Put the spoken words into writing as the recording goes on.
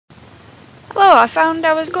So,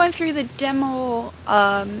 I was going through the demo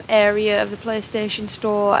area of the PlayStation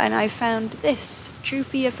Store, and I found this, True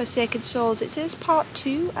Fear Forsaken Souls. It says Part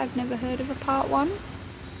 2, I've never heard of a Part 1,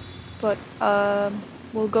 but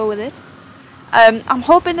we'll go with it. I'm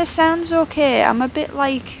hoping this sounds okay. I'm a bit,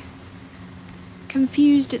 like,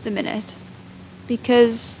 confused at the minute,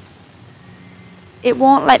 because it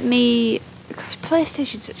won't let me, because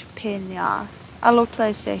PlayStation's such a pain in the arse. I love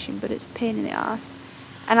PlayStation, but it's a pain in the arse,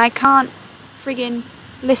 and I can't friggin'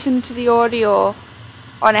 listen to the audio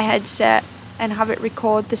on a headset and have it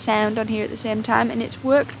record the sound on here at the same time, and it's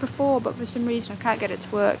worked before, but for some reason I can't get it to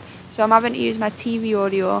work, so I'm having to use my TV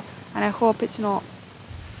audio, and I hope it's not,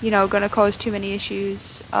 you know, gonna cause too many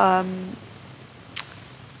issues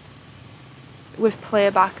with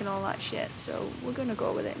playback and all that shit, so we're gonna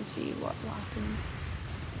go with it and see what happens.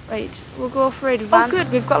 Right, we'll go for advanced. Oh,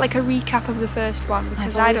 good. We've got like a recap of the first one,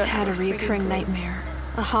 because I've always had a recurring nightmare.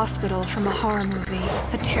 A hospital from a horror movie,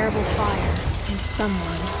 a terrible fire, and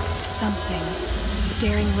someone, something,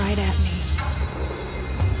 staring right at me.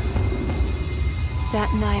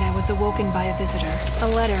 That night I was awoken by a visitor, a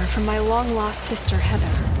letter from my long-lost sister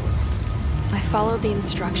Heather. I followed the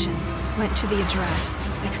instructions, went to the address,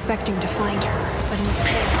 expecting to find her, but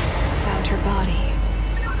instead found her body.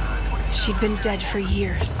 She'd been dead for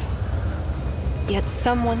years. Yet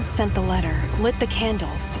someone sent the letter, lit the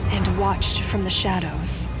candles, and watched from the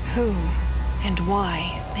shadows. Who and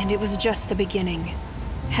why? And it was just the beginning.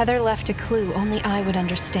 Heather left a clue only I would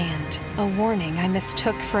understand, a warning I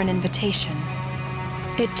mistook for an invitation.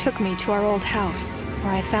 It took me to our old house,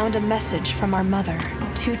 where I found a message from our mother.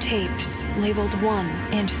 2 tapes, labeled 1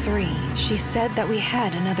 and 3. She said that we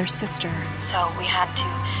had another sister. So we had to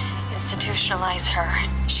institutionalize her.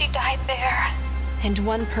 She died there. And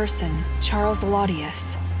one person, Charles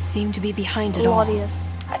Laudius, seemed to be behind it all.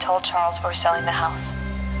 I told Charles we're selling the house.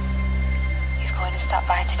 He's going to stop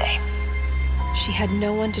by today. She had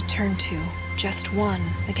no one to turn to, just one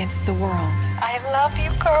against the world. I love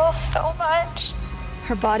you girls so much.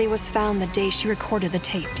 Her body was found the day she recorded the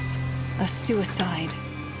tapes. A suicide.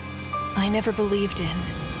 I never believed in.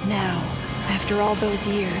 Now, after all those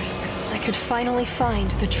years, I could finally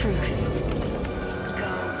find the truth.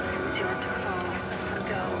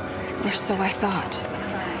 Or so I thought.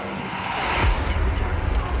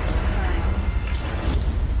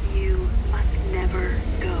 You must never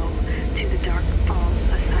go to the Dark Falls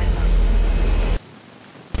Asylum.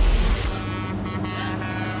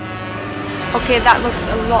 Okay, that looked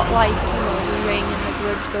a lot like, you know, The Ring and The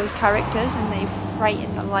Grudge, those characters, and they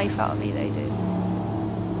frighten the life out of me, they do.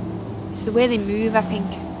 It's the way they move, I think.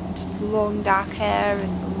 Just long dark hair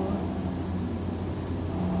and...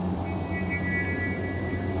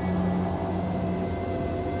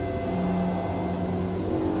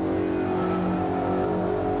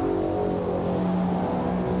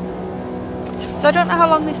 So I don't know how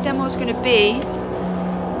long this demo is going to be.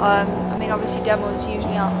 I mean, obviously demos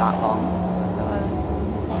usually aren't that long.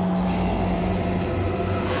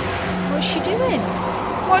 What's she doing?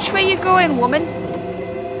 Watch where you're going, woman.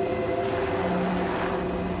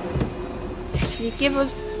 You give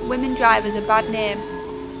us women drivers a bad name.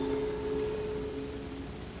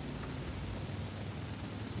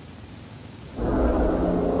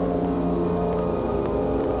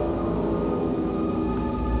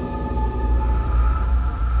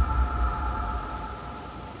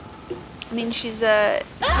 I mean, she's ooh.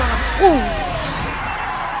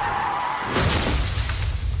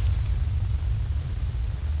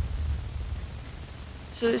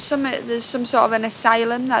 So there's some sort of an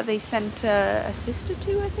asylum that they sent a sister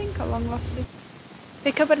to, I think, a long lost sister.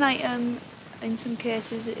 Pick up an item. In some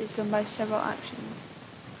cases, it is done by several actions.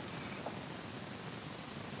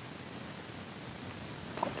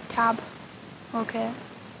 Tab. Okay.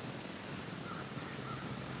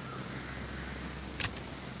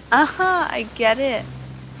 Aha, I get it.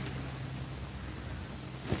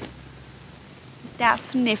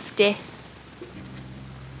 That's nifty.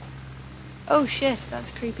 Oh shit, that's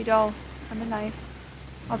a creepy doll. And a knife.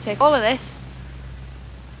 I'll take all of this.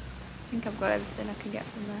 I think I've got everything I can get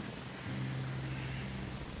from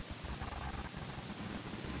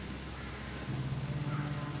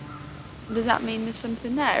there. Does that mean there's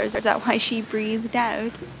something there? Is that why she breathed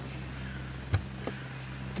out?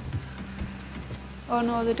 Oh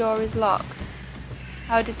no, the door is locked.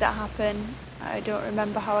 How did that happen? I don't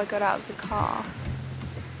remember how I got out of the car.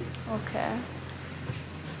 Okay.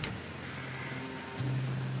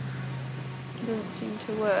 Doesn't seem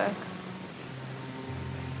to work.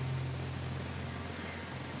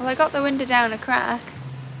 Well, I got the window down a crack.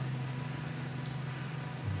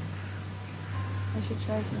 I should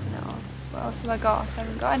try something else. What else have I got? I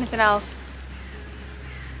haven't got anything else.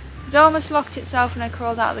 It almost locked itself when I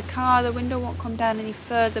crawled out of the car. The window won't come down any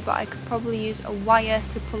further, but I could probably use a wire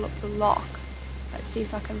to pull up the lock. Let's see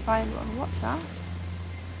if I can find one. What's that?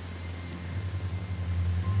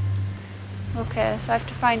 Okay, so I have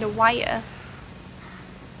to find a wire.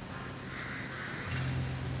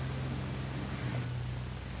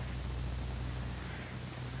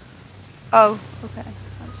 Oh, okay.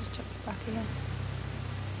 I'll just chuck it back again.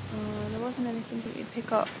 There wasn't anything that we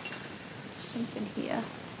pick up. Something here.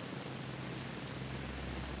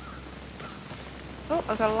 Oh,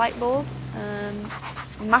 I've got a light bulb.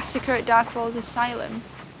 Massacre at Dark Falls Asylum.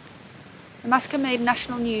 The massacre made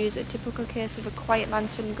national news, a typical case of a quiet man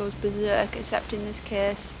suddenly goes berserk, except in this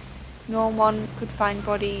case, no one could find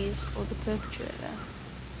bodies or the perpetrator.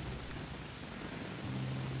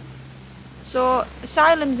 So,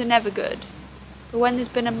 asylums are never good, but when there's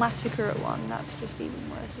been a massacre at one, that's just even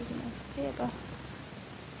worse, isn't it? Paper.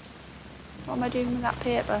 What am I doing with that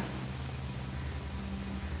paper?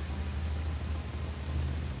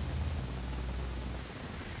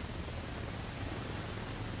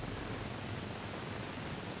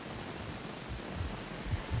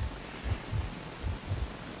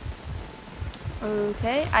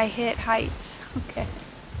 Okay, I hate heights. Okay.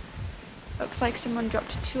 Looks like someone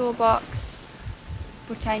dropped a toolbox,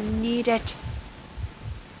 but I need it.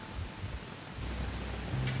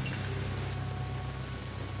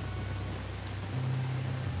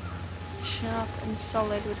 Sharp and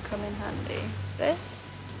solid would come in handy. This?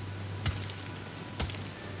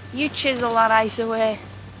 You chisel that ice away.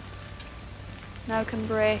 Now I can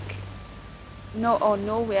break. No, oh,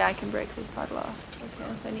 no way I can break this padlock.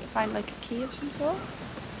 Okay, so I need to find like a key of some sort.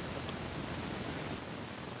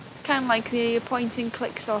 It's kind of like the point and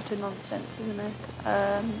click sort of nonsense, isn't it?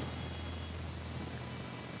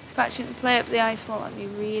 Scratching the plate up the ice won't let me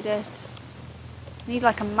read it. I need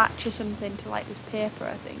like a match or something to light this paper,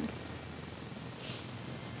 I think.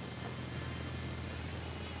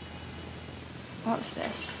 What's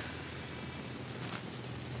this?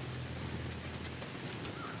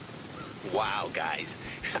 Wow, guys.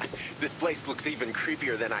 This place looks even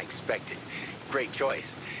creepier than I expected. Great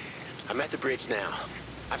choice. I'm at the bridge now.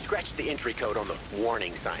 I've scratched the entry code on the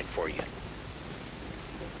warning sign for you.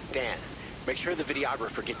 Dan, make sure the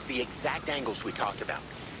videographer gets the exact angles we talked about.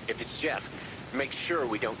 If it's Jeff, make sure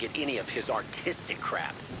we don't get any of his artistic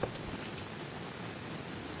crap.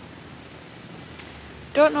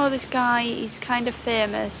 Don't know this guy, he's kind of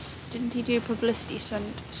famous. Didn't he do a publicity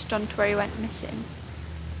stunt where he went missing?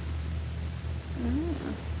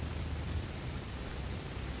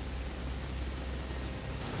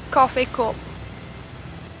 Coffee cup.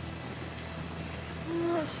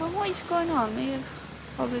 So what is going on? Maybe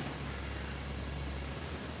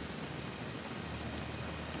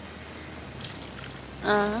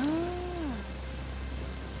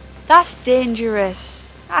that's dangerous.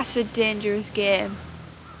 That's a dangerous game.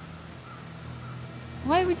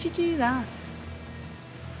 Why would you do that?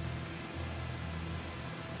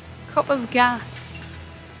 Cup of gas.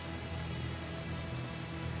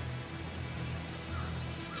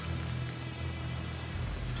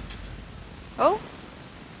 Oh.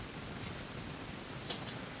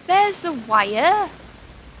 There's the wire.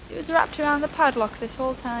 It was wrapped around the padlock this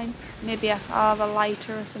whole time. Maybe I'll have a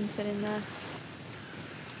lighter or something in there.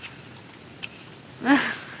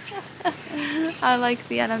 I like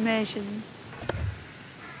the animations.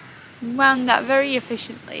 Wound that very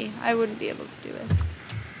efficiently. I wouldn't be able to do it.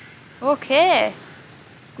 Okay.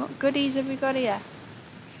 What goodies have we got here?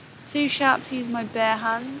 Too sharp to use my bare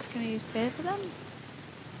hands. Can I use paper then?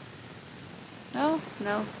 No?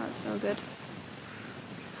 No, that's no good.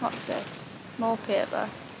 What's this? More paper.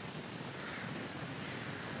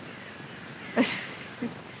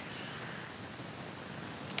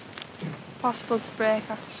 Possible to break,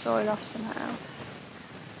 I have to saw it off somehow.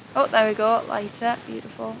 Oh, there we go, lighter,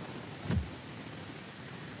 beautiful.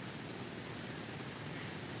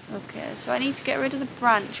 Okay, so I need to get rid of the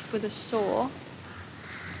branch with a saw.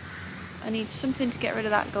 I need something to get rid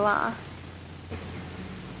of that glass.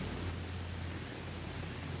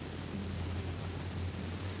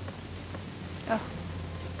 Oh.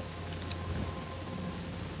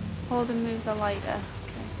 Hold and move the lighter.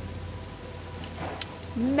 Okay.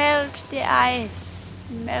 Melt the ice.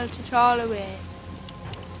 Melt it all away.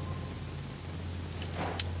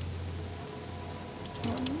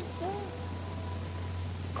 What is that?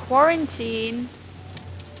 Quarantine.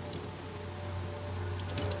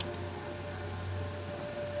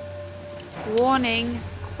 Warning.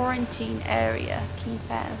 Quarantine area. Keep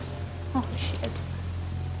out. Oh shit.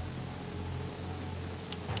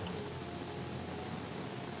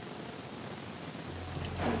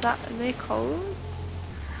 Are they cold?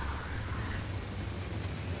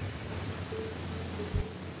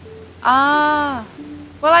 Ah,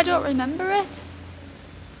 well, I don't remember it.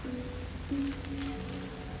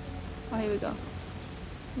 Oh, here we go.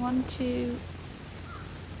 1, 2.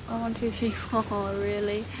 Oh, 1, 2, 3, 4.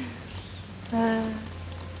 Really?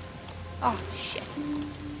 Oh shit!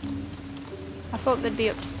 I thought they'd be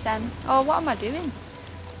up to 10. Oh, what am I doing?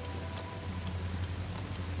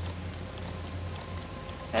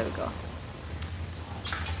 There we go.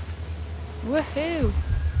 Woohoo!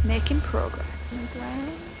 Making progress. On the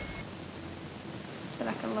ground. Something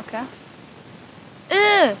I can look at.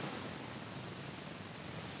 Ugh!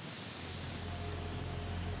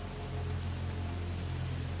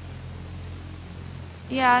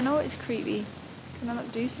 Yeah, I know it's creepy. Can I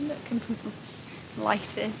not do something? Can I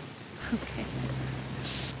light it? Okay.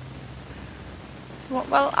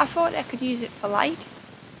 Well, I thought I could use it for light.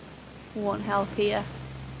 Won't help here.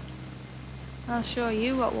 I'll show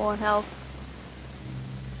you what won't help.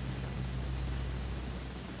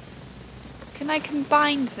 Can I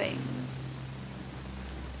combine things?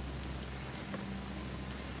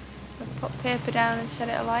 I put paper down and set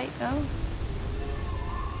it alight? No?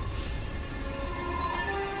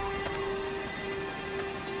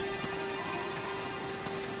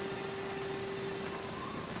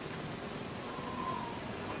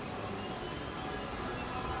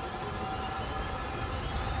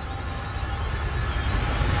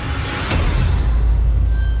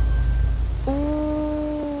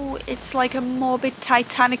 It's like a morbid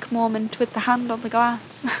Titanic moment with the hand on the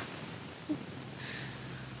glass.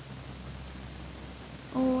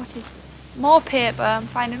 Oh, what is this? More paper. I'm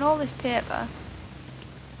finding all this paper.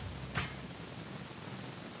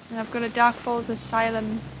 And I've got a Dark Falls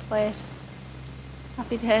Asylum plate.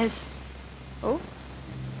 Happy days. Oh.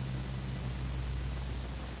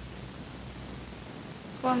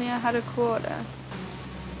 If only I had a quarter.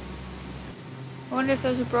 I wonder if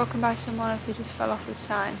those were broken by someone or if they just fell off with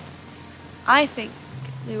time. I think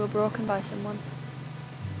they were broken by someone.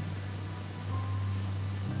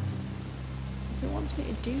 So it wants me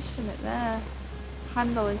to do something there.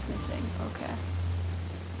 Handle is missing. Okay.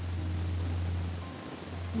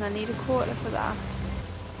 And I need a quarter for that.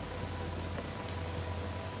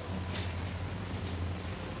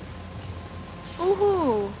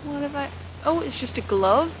 Ooh, what have I... Oh, it's just a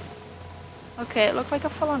glove. Okay, it looked like a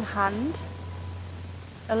full-on hand.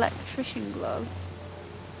 Electrician glove.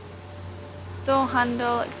 Door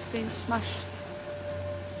handle, it's been smashed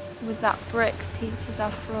with that brick. Pieces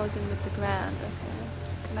are frozen with the ground.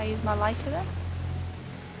 Okay. Can I use my lighter there?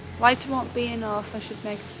 Lighter won't be enough. I should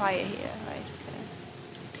make a fire here. Right,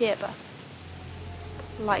 okay. Paper.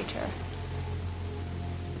 Lighter.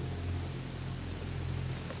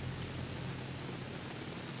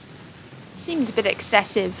 Seems a bit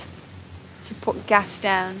excessive to put gas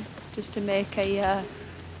down just to make a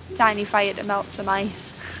tiny fire to melt some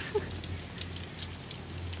ice.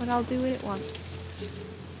 But I'll do it once.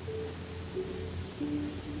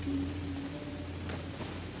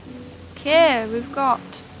 Okay, we've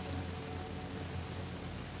got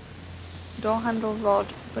door handle rod,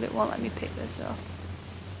 but it won't let me pick this up.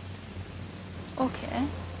 Okay.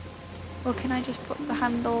 Well, can I just put the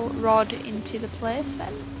handle rod into the place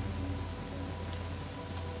then?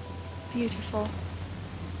 Beautiful.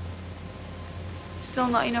 Still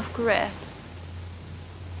not enough grip.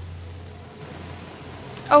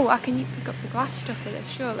 Oh, I can pick up the glass stuff with it,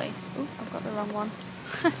 surely. Oh, I've got the wrong one.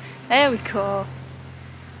 There we go.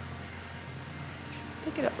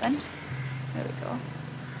 Pick it up then. There we go.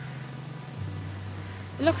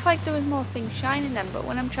 It looks like there was more things shining then, but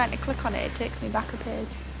when I'm trying to click on it, it takes me back a page.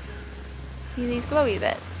 See these glowy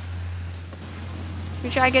bits? Should we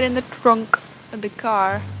try get in the trunk of the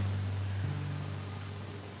car?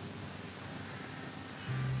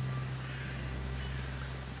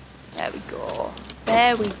 There we go.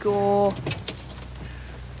 There we go.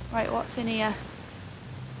 Right, what's in here?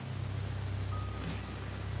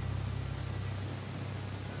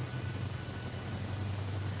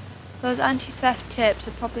 Those anti-theft tapes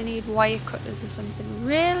will probably need wire cutters or something.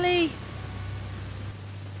 Really?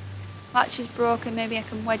 Latch is broken. Maybe I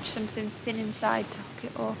can wedge something thin inside to hook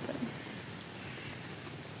it open.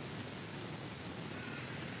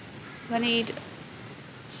 I need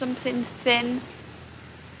something thin.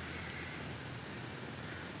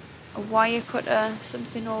 A wire cutter,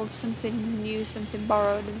 something old, something new, something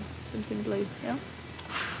borrowed, and something blue, yeah?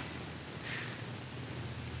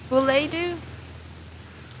 Will they do?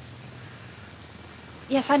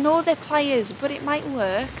 Yes, I know they're pliers, but it might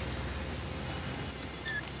work.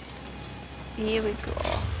 Here we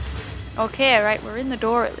go. Okay, right, we're in the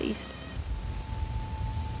door at least.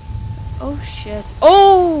 Oh shit.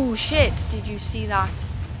 Oh shit! Did you see that?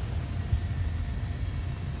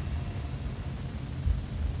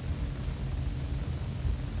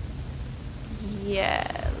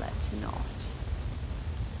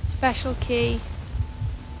 Special key.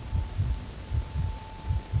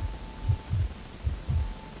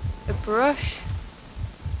 A brush.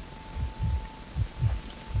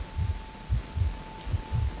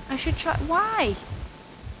 I should try. Why?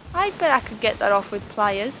 I bet I could get that off with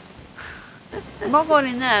pliers. I'm not going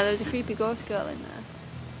in there. There was a creepy ghost girl in there.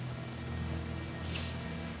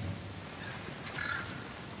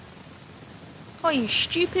 Oh, you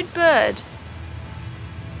stupid bird.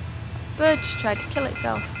 Bird just tried to kill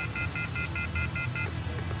itself.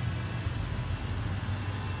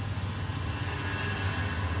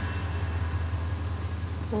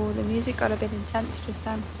 Oh, the music got a bit intense just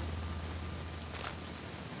then.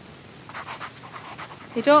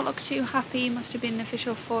 They don't look too happy. Must have been an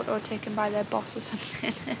official photo taken by their boss or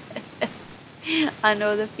something. I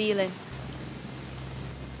know the feeling.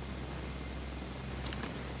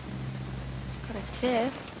 Got a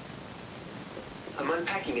tip. I'm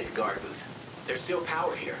unpacking at the guard booth. There's still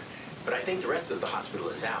power here, but I think the rest of the hospital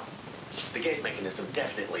is out. The gate mechanism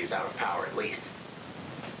definitely is out of power, at least.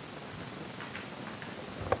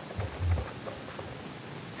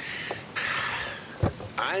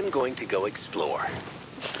 I'm going to go explore.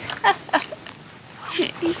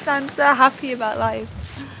 He sounds so happy about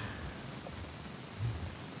life.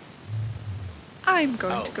 I'm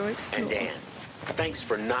going to go explore. And Dan, thanks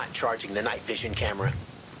for not charging the night vision camera.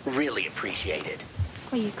 Really appreciate it.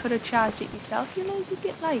 Well, you could have charged it yourself, you lazy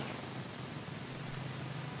git like.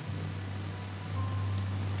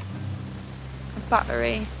 A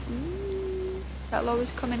battery. That'll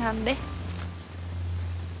always come in handy.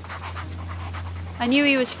 I knew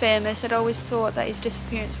he was famous. I'd always thought that his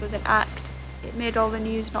disappearance was an act. It made all the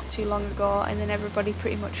news not too long ago, and then everybody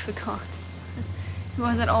pretty much forgot. He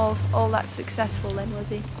wasn't all that successful then, was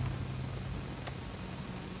he?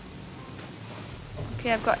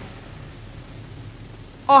 Okay, I've got...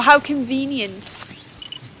 Oh, how convenient.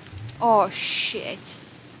 Oh, shit.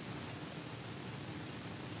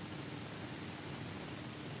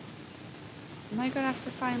 Am I going to have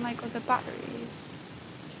to find, like, other batteries?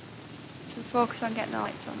 Should focus on getting the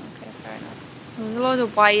lights on. Okay, fair enough. There's a load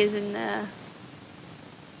of wires in there.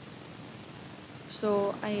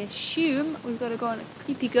 So, I assume we've got to go on a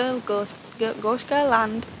creepy ghost girl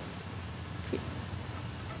land.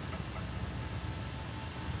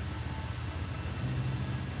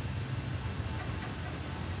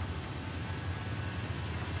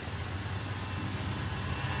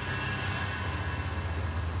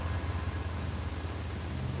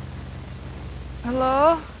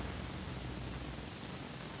 Hello?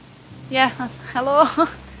 Yeah, hello?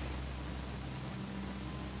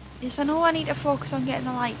 Yes, I know I need to focus on getting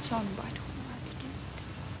the lights on, but I don't know how to do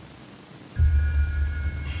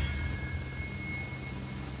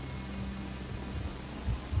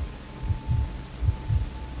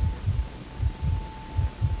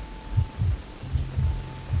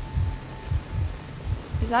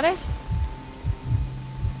it. Is that it?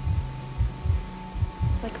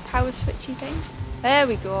 It's like a power switchy thing. There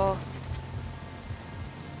we go.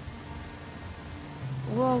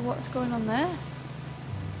 Whoa, what's going on there?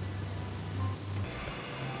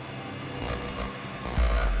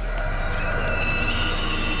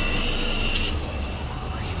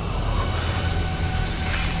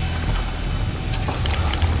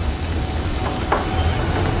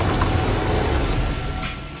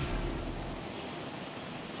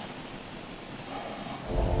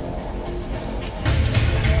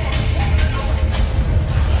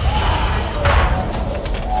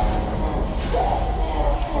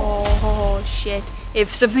 Shit.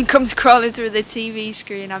 If something comes crawling through the TV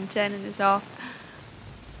screen, I'm turning this off.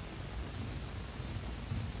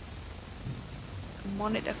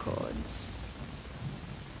 Monitor codes.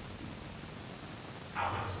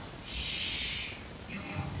 Shh.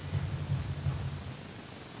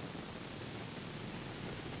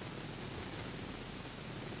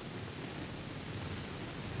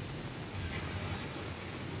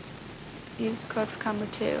 Use the code for camera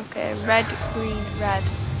 2. Okay, red, green, red.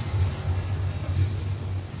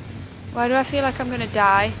 Why do I feel like I'm gonna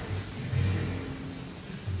die?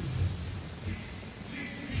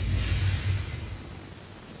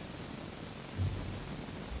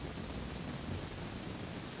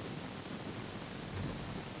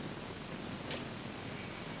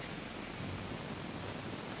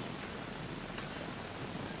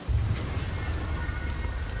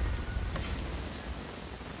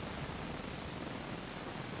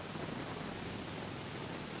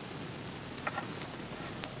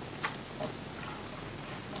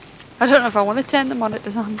 I don't know if I want to turn the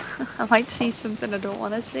monitors on. I might see something I don't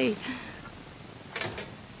want to see.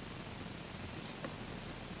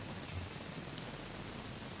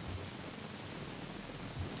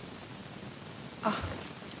 Oh.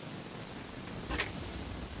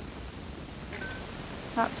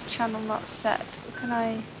 That's channel not set. Can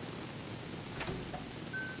I...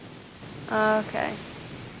 Okay.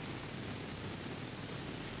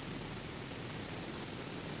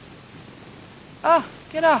 Oh,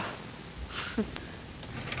 get off.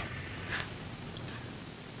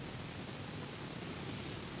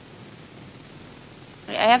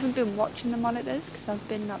 I haven't been watching the monitors because I've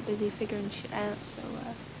been that busy figuring shit out, so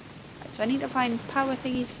right, so I need to find power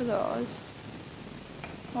thingies for those.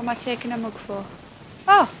 What am I taking a mug for?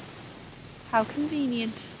 Oh! How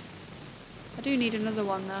convenient. I do need another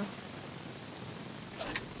one though.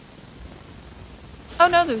 Oh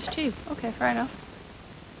no, there was two. Okay, fair enough.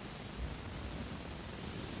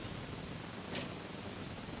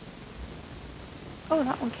 Oh,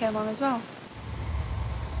 that one came on as well.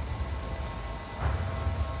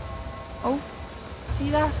 Oh,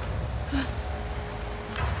 see that?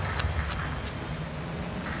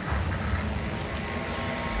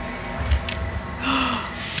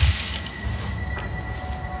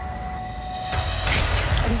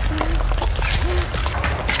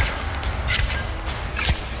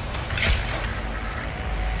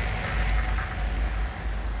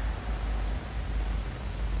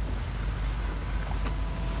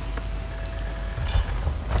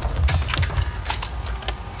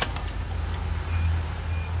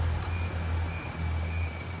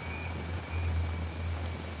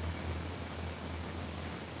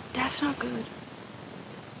 That's not good.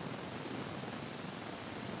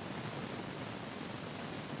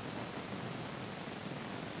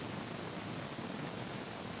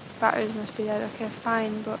 Batteries must be dead. Okay,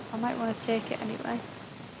 fine, but I might want to take it anyway.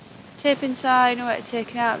 Tape inside, no way to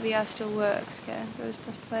take it out. VR still works. Okay, let's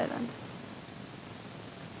play it then.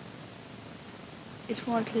 It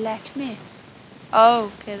won't let me.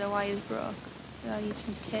 Oh, okay, the wire's broke. So I need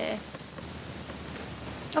some tape.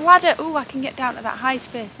 A ladder! Ooh, I can get down to that high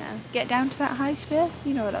space now. Get down to that high space?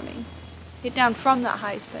 You know what I mean. Get down from that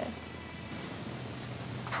high space.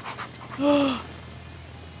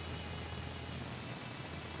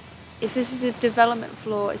 If this is a development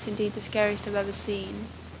floor, it's indeed the scariest I've ever seen.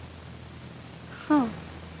 Huh.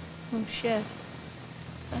 Oh shit.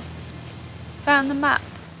 Found the map.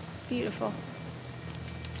 Beautiful.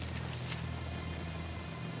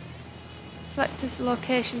 Select this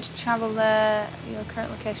location to travel there. Your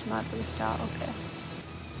current location might be the start. Okay.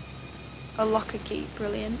 A locker key.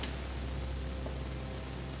 Brilliant.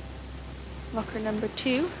 Locker number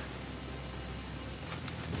 2.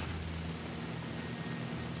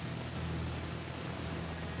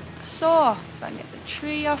 A saw. So I can get the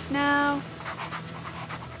tree off now.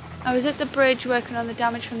 I was at the bridge working on the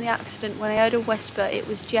damage from the accident when I heard a whisper. It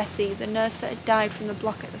was Jessie, the nurse that had died from the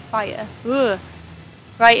block at the fire. Ugh.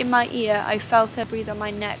 Right in my ear, I felt her breathe on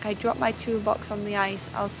my neck. I dropped my toolbox on the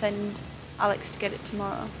ice. I'll send Alex to get it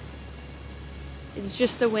tomorrow. It's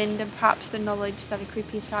just the wind and perhaps the knowledge that a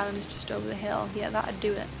creepy asylum is just over the hill. Yeah, that'd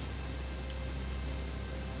do it.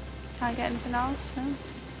 Can't get anything else? No?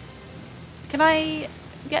 Can I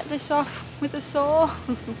get this off with a saw?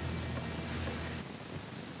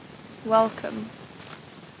 Welcome.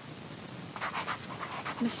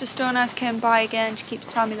 Mr. Stonehouse came by again. She keeps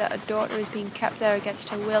telling me that her daughter is being kept there against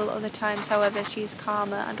her will. Other times, however, she is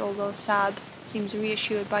calmer and, although sad, seems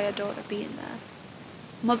reassured by her daughter being there.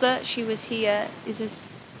 Mother, she was here. Is this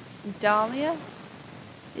Dahlia?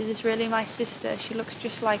 Is this really my sister? She looks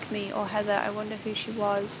just like me. Or Heather, I wonder who she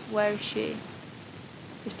was. Where is she?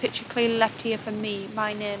 This picture clearly left here for me.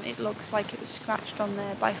 My name, it looks like it was scratched on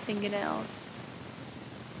there by fingernails.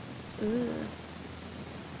 Ugh.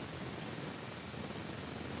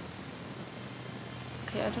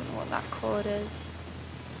 Okay, I don't know what that code is.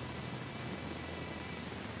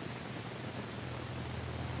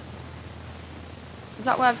 Is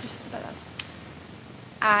that where I've just... That's...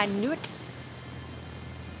 I knew it.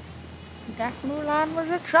 That Mulan was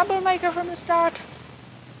a troublemaker from the start.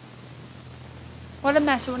 What a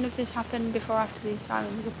mess. I wonder if this happened before or after the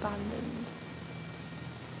asylum was abandoned.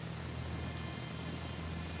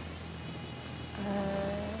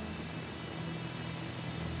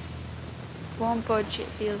 Won't budge, it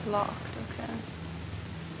feels locked, okay.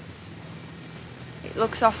 It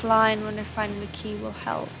looks offline. Wonder if finding the key will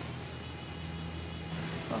help.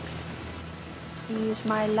 Okay. Use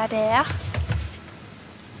my ladder.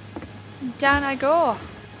 Down I go.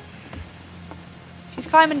 She's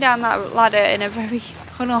climbing down that ladder in a very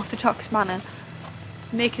unorthodox manner,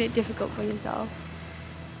 making it difficult for yourself.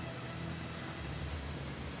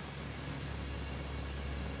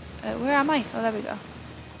 Where am I? Oh, there we go.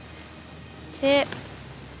 Tape.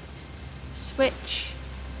 Switch.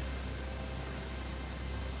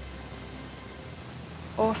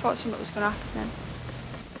 Oh, I thought something was going to happen then.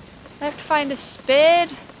 I have to find a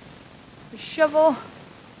spade, a shovel.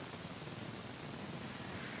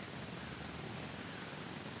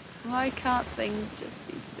 I can't think just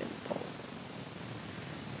be simple.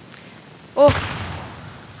 Oh!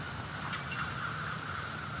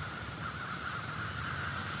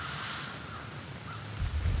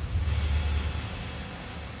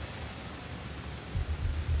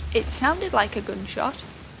 It sounded like a gunshot.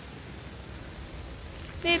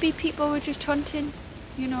 Maybe people were just hunting,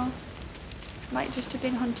 you know. Might just have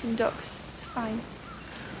been hunting ducks. It's fine.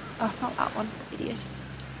 Oh, not that one, idiot.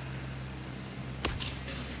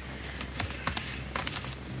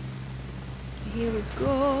 Here we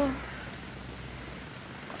go.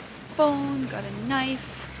 Phone, got a knife.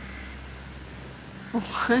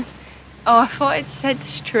 What? Oh, I thought it said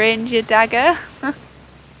stranger dagger.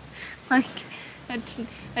 Like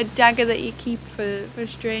a dagger that you keep for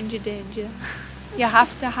stranger danger. You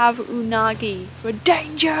have to have unagi for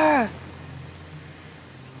danger.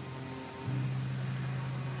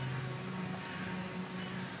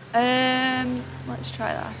 Let's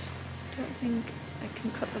try that. I don't think I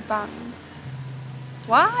can cut the bands.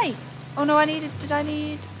 Why? Oh no, what did I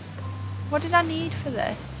need for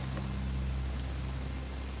this?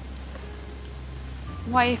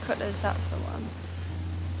 Wire cutters, that's the one.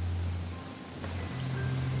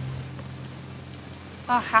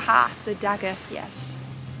 Ah, haha, the dagger, yes.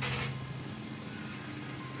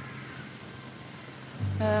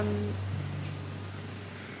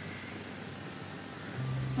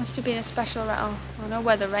 Must have been a special round. I don't know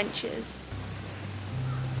where the wrench is.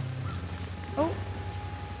 Oh.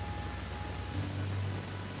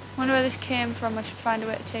 Wonder where this came from. I should find a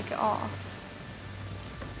way to take it off.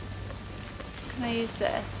 Can I use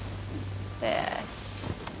this? This.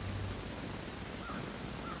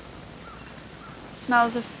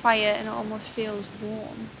 Smells of fire and it almost feels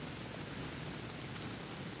warm.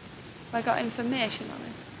 Have I got information on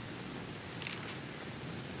it?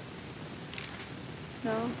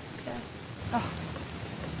 No? Okay. Oh.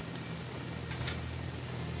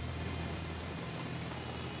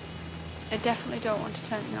 I definitely don't want to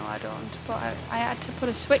turn... No, I don't. But I had to put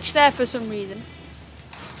a switch there for some reason.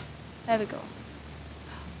 There we go.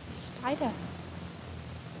 Spider.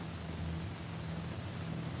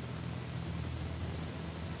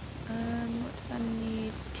 What do I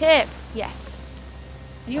need? Tape! Yes.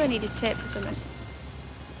 I knew I needed tape for something.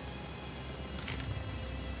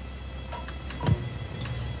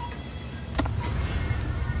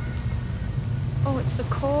 Oh, it's the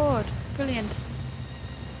cord. Brilliant.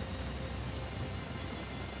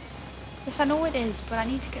 Yes, I know it is, but I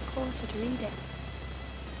need to get closer to read it.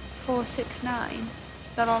 469.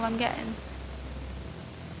 Is that all I'm getting?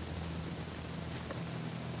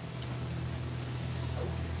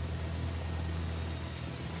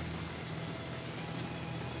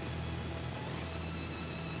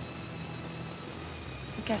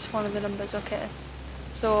 I guess one of the numbers, okay.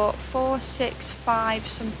 So 465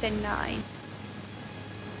 something 9.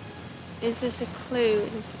 Is this a clue?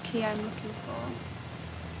 Is this the key I'm looking for?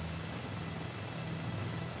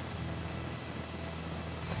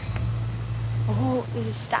 Oh, there's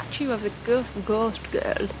a statue of the ghost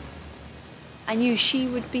girl. I knew she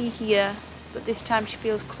would be here, but this time she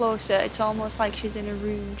feels closer. It's almost like she's in a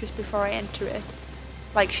room just before I enter it.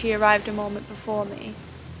 Like she arrived a moment before me.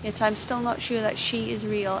 Yet I'm still not sure that she is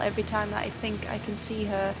real. Every time that I think I can see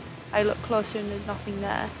her, I look closer and there's nothing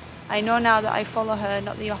there. I know now that I follow her,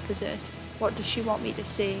 not the opposite. What does she want me to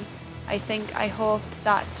see? I hope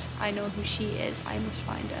that I know who she is. I must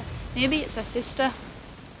find her. Maybe it's her sister.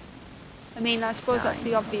 I mean, I suppose that's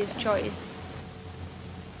the obvious choice.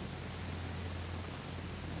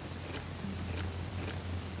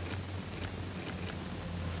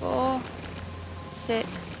 Four, 6,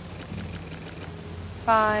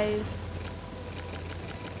 5,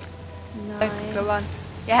 9. Go on.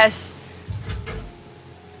 Yes.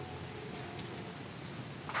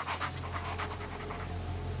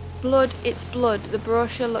 Blood, it's blood. The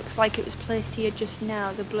brochure looks like it was placed here just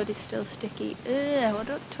now. The blood is still sticky. Ugh, well,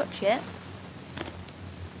 don't touch it.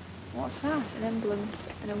 What's that? An emblem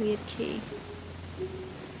and a weird key.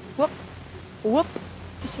 Whoop. Whoop.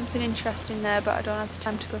 There's something interesting there, but I don't have the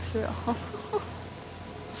time to go through it all.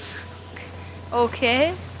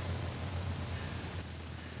 Okay.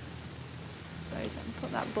 Right, I can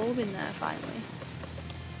put that bulb in there finally.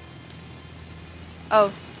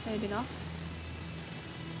 Oh, maybe not.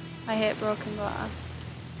 I hate broken glass.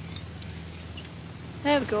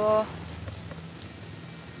 There we go.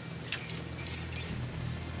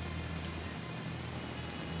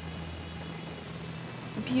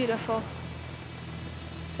 Beautiful.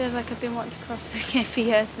 Feels like I've been wanting to cross the gate for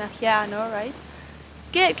years now. Yeah, I know, right?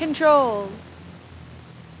 Gate controls!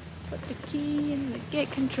 Put the key in the gate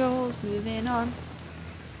controls, moving on.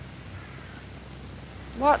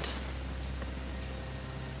 What?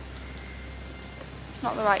 It's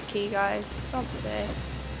not the right key, guys. For God's sake.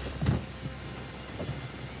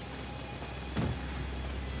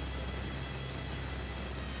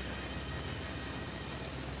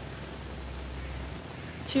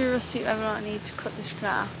 Too rusty, everyone. I need to cut the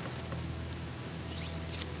strap.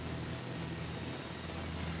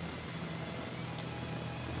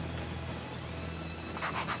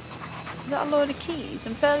 Is that a load of keys?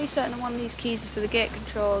 I'm fairly certain one of these keys is for the gate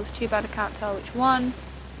controls. Too bad I can't tell which one.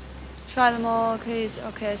 Try them all, cause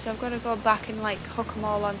okay, so I've got to go back and like hook them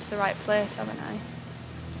all onto the right place, haven't I?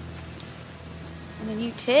 And a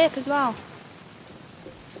new tape as well.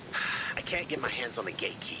 I can't get my hands on the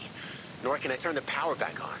gate key, nor can I turn the power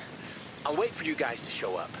back on. I'll wait for you guys to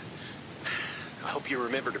show up. I hope you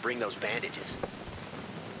remember to bring those bandages.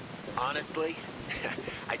 Honestly,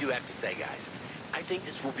 I do have to say, guys, I think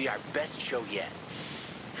this will be our best show yet.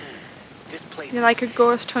 This place You're like a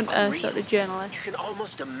ghost hunter, unreal. sort of journalist. You can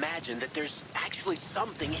almost imagine that there's actually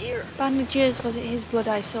something here. Bandages, was it his blood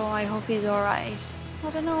I saw? I hope he's alright. I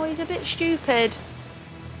don't know, he's a bit stupid.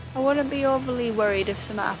 I wouldn't be overly worried if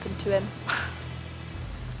something happened to him.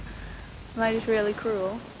 Am I just really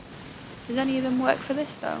cruel? Does any of them work for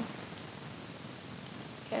this though?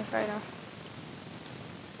 Okay, fair enough.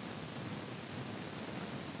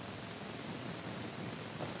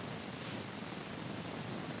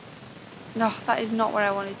 No, that is not what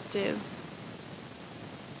I wanted to do.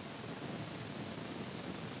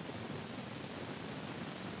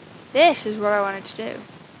 This is what I wanted to do.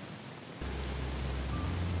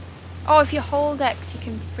 Oh, if you hold X, you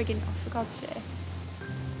can friggin'... Oh, for God's sake.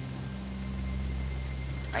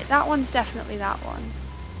 Right, that one's definitely that one.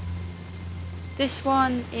 This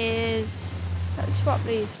one is... Let's swap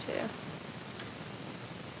these two.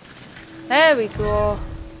 There we go.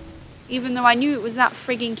 Even though I knew it was that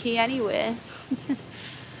frigging key anyway.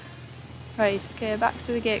 Right, okay, back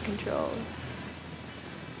to the gate control.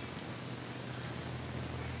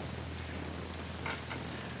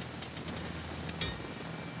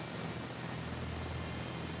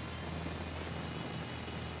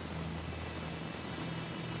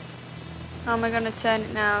 How am I going to turn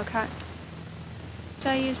it now? Can't... Did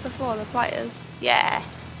I use before the pliers? Yeah.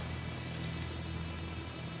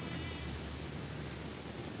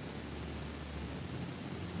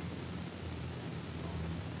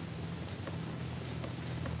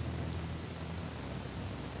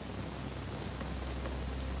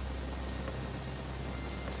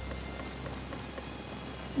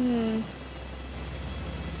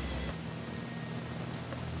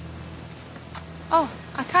 Oh,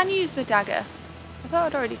 I can use the dagger. I thought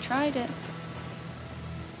I'd already tried it.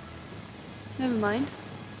 Never mind.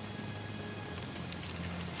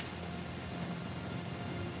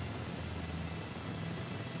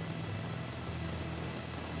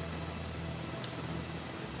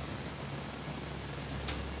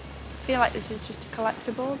 I feel like this is just a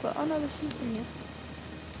collectible, but oh no, there's something here.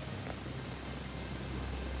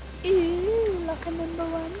 Ooh, like a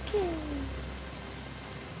 #1 kill.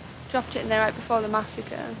 Dropped it in there right before the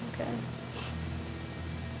massacre. Okay.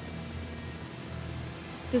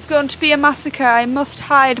 There's going to be a massacre. I must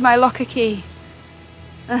hide my locker key.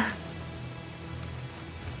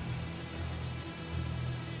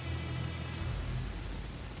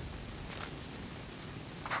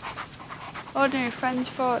 Ordinary friends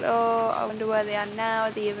photo. I wonder where they are now.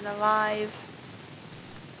 Are they even alive?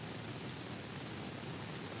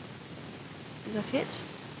 Is that it?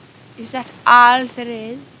 Is that all there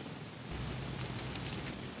is?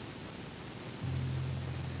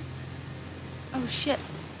 Oh shit.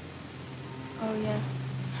 Oh yeah.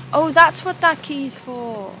 Oh, that's what that key's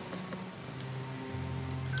for.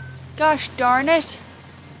 Gosh darn it.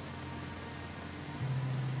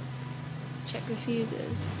 Check the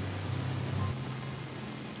fuses.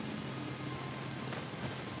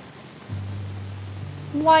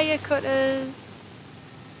 Wire cutters.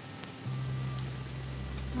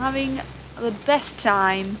 I'm having the best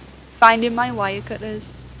time finding my wire cutters.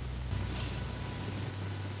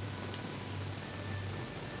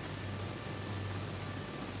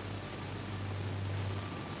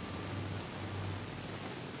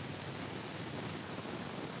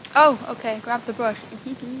 Oh, okay, grab the brush.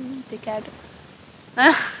 Dickhead.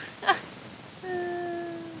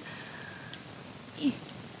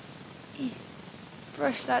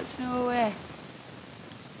 Brush that snow away.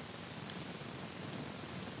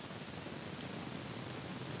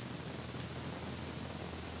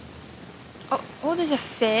 there's a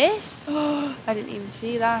face. Oh, I didn't even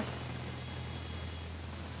see that.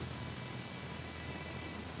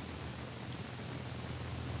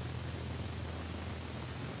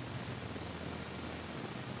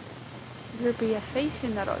 There'll be a face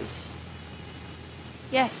in that ice.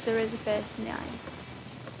 Yes, there is a face in the eye.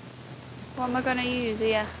 What am I gonna use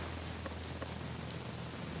here?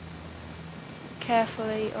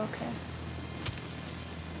 Carefully, okay.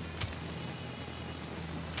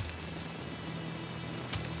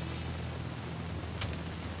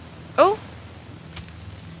 Oh!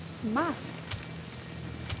 Mask.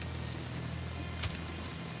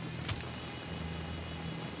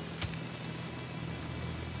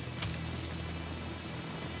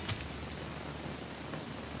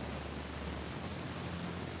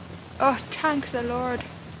 Oh, thank the Lord.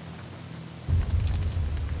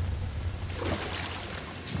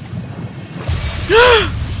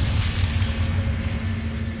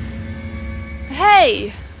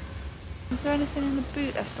 Hey! Was there anything in the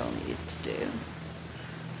boot I still needed to do?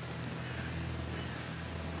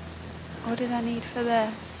 What did I need for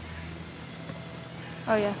this?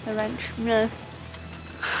 Oh yeah, the wrench. No.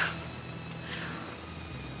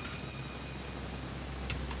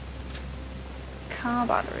 Car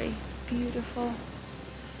battery. Beautiful.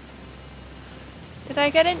 Did I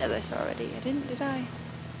get into this already? I didn't, did I?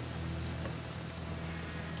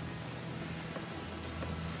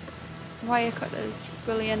 Wire cutters.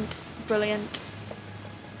 Brilliant. Brilliant.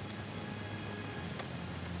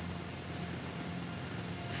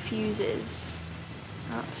 Fuses.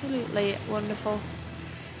 Absolutely wonderful.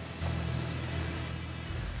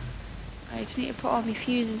 I just need to put all my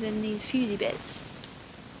fuses in these fusey bits.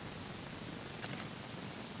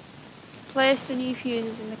 Place the new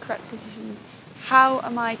fuses in the correct positions. How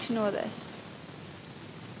am I to know this?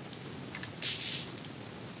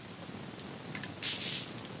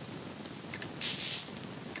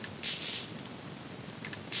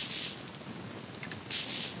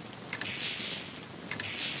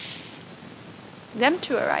 Them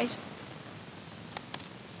two are right.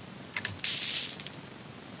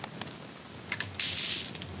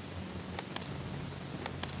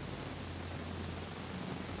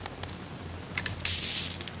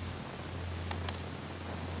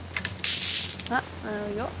 Ah, there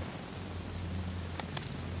we go.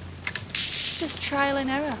 It's just trial and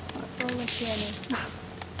error. That's all this game is.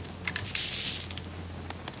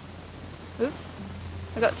 Oops.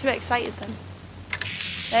 I got too excited then.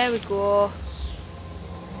 There we go.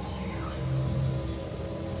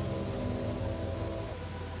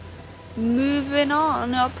 Moving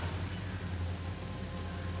on up.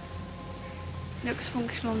 Looks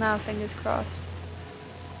functional now, fingers crossed.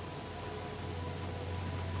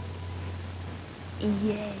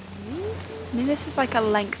 Yay. I mean, this is like a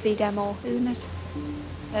lengthy demo, isn't it?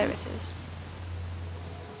 There it is.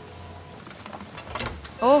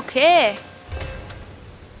 Okay.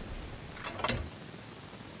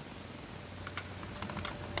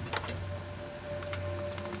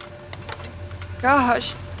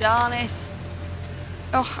 Gosh, darn it.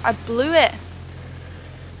 Oh, I blew it.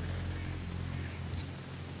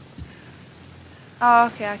 Oh,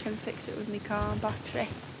 okay, I can fix it with my car battery.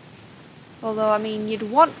 Although, I mean, you'd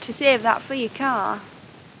want to save that for your car.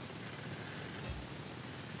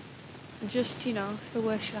 Just, you know, if the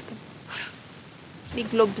worst should happen. Me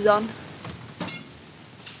gloves on.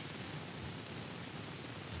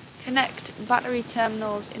 Connect battery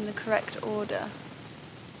terminals in the correct order.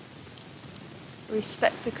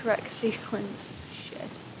 Respect the correct sequence. Shit.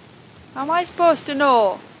 How am I supposed to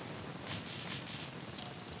know?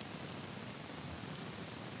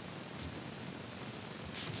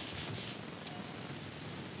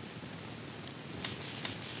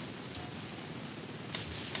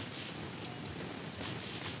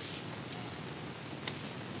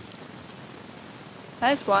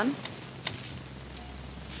 There's one.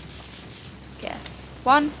 Okay.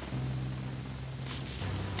 1,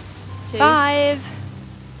 2, 5,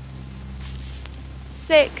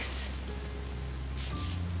 6,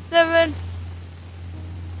 7,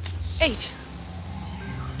 8.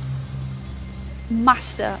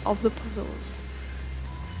 Master of the puzzles.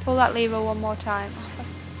 Pull that lever one more time.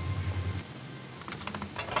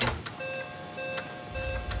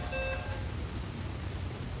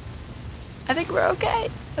 I think we're okay.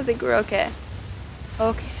 I think we're okay.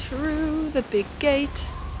 Okay, through the big gate.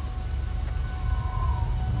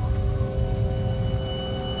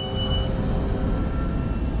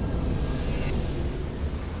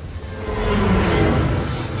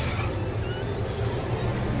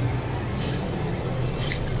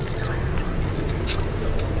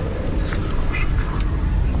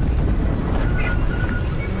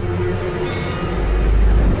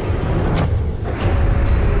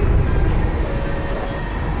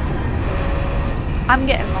 I'm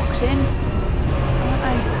getting locked in, aren't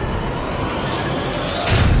I?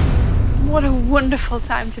 What a wonderful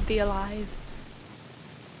time to be alive.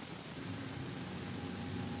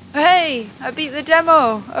 Hey, I beat the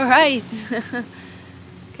demo. Alright.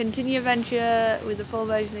 Continue adventure with the full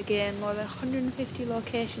version of the game. More than 150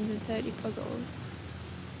 locations and 30 puzzles.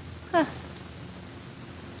 Huh.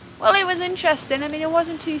 Well, it was interesting. I mean, it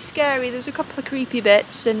wasn't too scary. There was a couple of creepy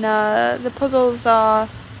bits, and the puzzles are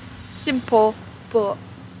simple, but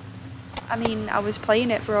I mean, I was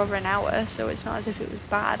playing it for over an hour, so it's not as if it was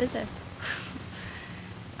bad, is it?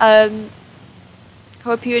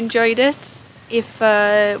 Hope you enjoyed it. If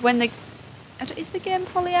is the game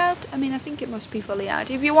fully out? I mean, I think it must be fully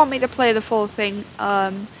out. If you want me to play the full thing,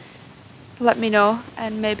 let me know,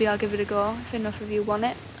 and maybe I'll give it a go if enough of you want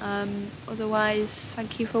it. Otherwise,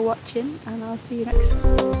 thank you for watching, and I'll see you next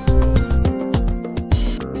time.